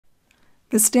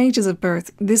The stages of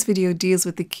birth. This video deals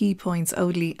with the key points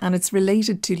only, and it's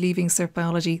related to Leaving Cert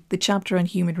Biology, the chapter on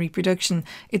human reproduction.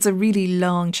 It's a really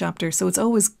long chapter, so it's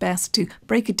always best to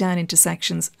break it down into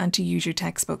sections and to use your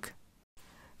textbook.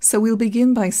 So we'll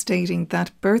begin by stating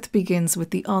that birth begins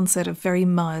with the onset of very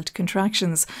mild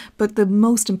contractions, but the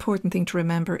most important thing to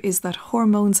remember is that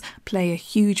hormones play a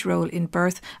huge role in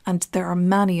birth, and there are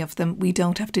many of them. We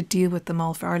don't have to deal with them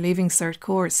all for our Leaving Cert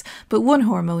course, but one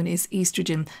hormone is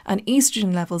estrogen, and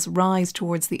estrogen levels rise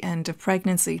towards the end of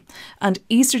pregnancy. And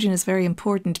estrogen is very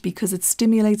important because it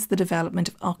stimulates the development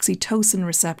of oxytocin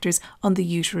receptors on the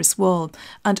uterus wall,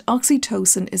 and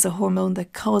oxytocin is a hormone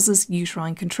that causes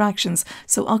uterine contractions,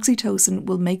 so oxytocin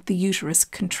will make the uterus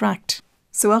contract.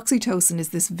 So oxytocin is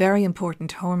this very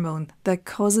important hormone that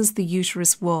causes the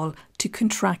uterus wall to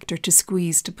contract or to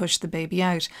squeeze to push the baby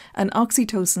out, and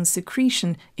oxytocin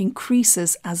secretion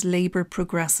increases as labour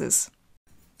progresses.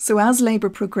 So as labour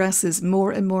progresses,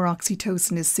 more and more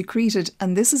oxytocin is secreted,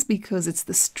 and this is because it's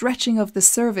the stretching of the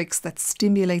cervix that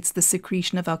stimulates the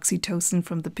secretion of oxytocin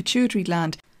from the pituitary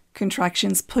gland.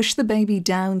 Contractions push the baby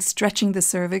down, stretching the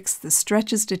cervix, the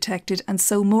stretch is detected, and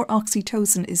so more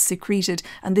oxytocin is secreted,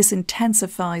 and this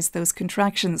intensifies those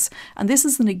contractions. And this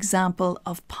is an example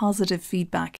of positive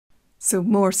feedback. So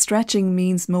more stretching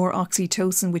means more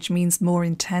oxytocin, which means more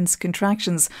intense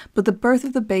contractions, but the birth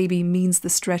of the baby means the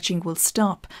stretching will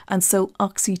stop, and so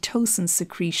oxytocin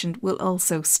secretion will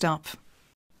also stop.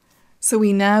 So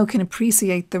we now can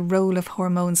appreciate the role of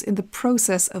hormones in the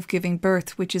process of giving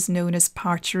birth, which is known as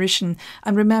parturition.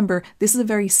 And remember, this is a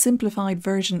very simplified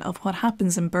version of what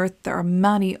happens in birth. There are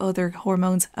many other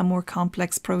hormones and more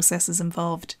complex processes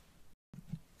involved.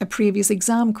 A previous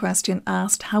exam question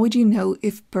asked, how would you know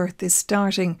if birth is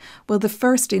starting? Well, the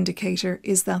first indicator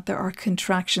is that there are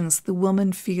contractions. The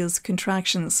woman feels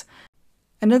contractions.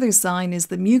 Another sign is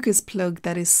the mucus plug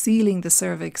that is sealing the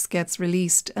cervix gets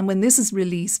released, and when this is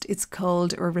released, it's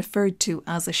called or referred to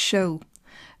as a show.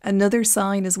 Another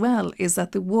sign as well is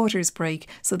that the waters break,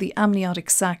 so the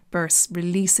amniotic sac bursts,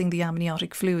 releasing the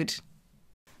amniotic fluid.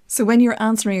 So when you're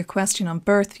answering a question on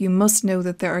birth, you must know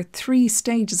that there are 3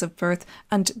 stages of birth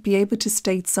and be able to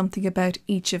state something about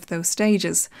each of those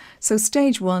stages. So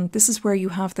stage 1, this is where you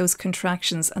have those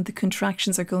contractions, and the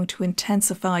contractions are going to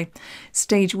intensify.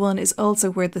 Stage 1 is also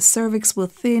where the cervix will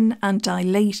thin and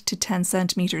dilate to 10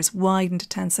 centimetres, widen to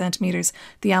 10 centimetres.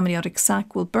 The amniotic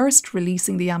sac will burst,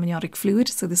 releasing the amniotic fluid,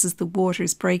 so this is the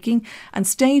waters breaking. And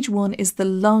stage 1 is the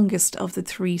longest of the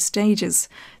 3 stages.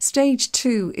 Stage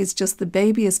 2 is just the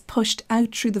baby is pushed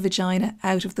out through the vagina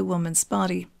out of the woman's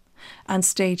body. And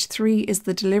stage 3 is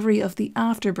the delivery of the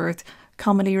afterbirth,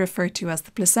 commonly referred to as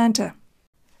the placenta.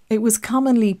 It was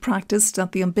commonly practiced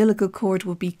that the umbilical cord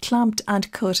would be clamped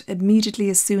and cut immediately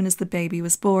as soon as the baby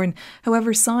was born.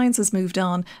 However, science has moved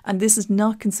on, and this is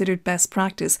not considered best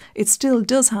practice. It still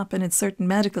does happen in certain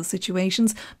medical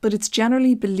situations, but it's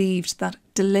generally believed that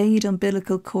delayed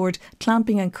umbilical cord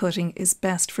clamping and cutting is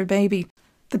best for baby.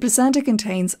 The placenta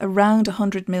contains around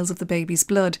 100 ml of the baby's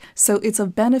blood, so it's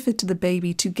of benefit to the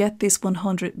baby to get this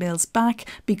 100 ml back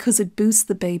because it boosts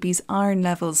the baby's iron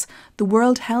levels. The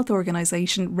World Health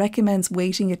Organization recommends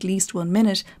waiting at least 1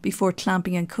 minute before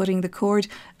clamping and cutting the cord,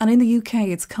 and in the UK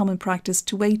it's common practice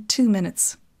to wait 2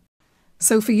 minutes.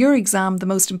 So for your exam, the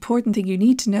most important thing you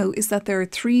need to know is that there are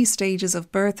 3 stages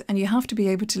of birth, and you have to be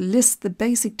able to list the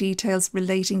basic details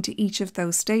relating to each of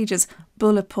those stages,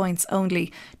 bullet points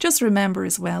only. Just remember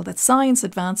as well that science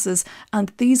advances,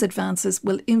 and these advances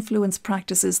will influence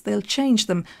practices. They'll change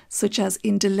them, such as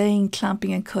in delaying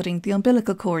clamping and cutting the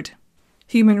umbilical cord.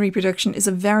 Human reproduction is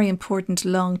a very important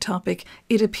long topic.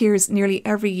 It appears nearly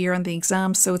every year on the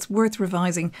exam, so it's worth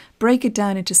revising. Break it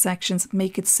down into sections,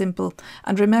 make it simple.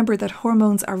 And remember that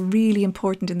hormones are really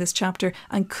important in this chapter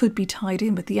and could be tied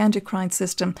in with the endocrine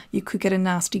system. You could get a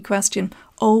nasty question.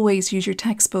 Always use your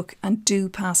textbook and do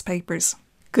pass papers.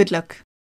 Good luck.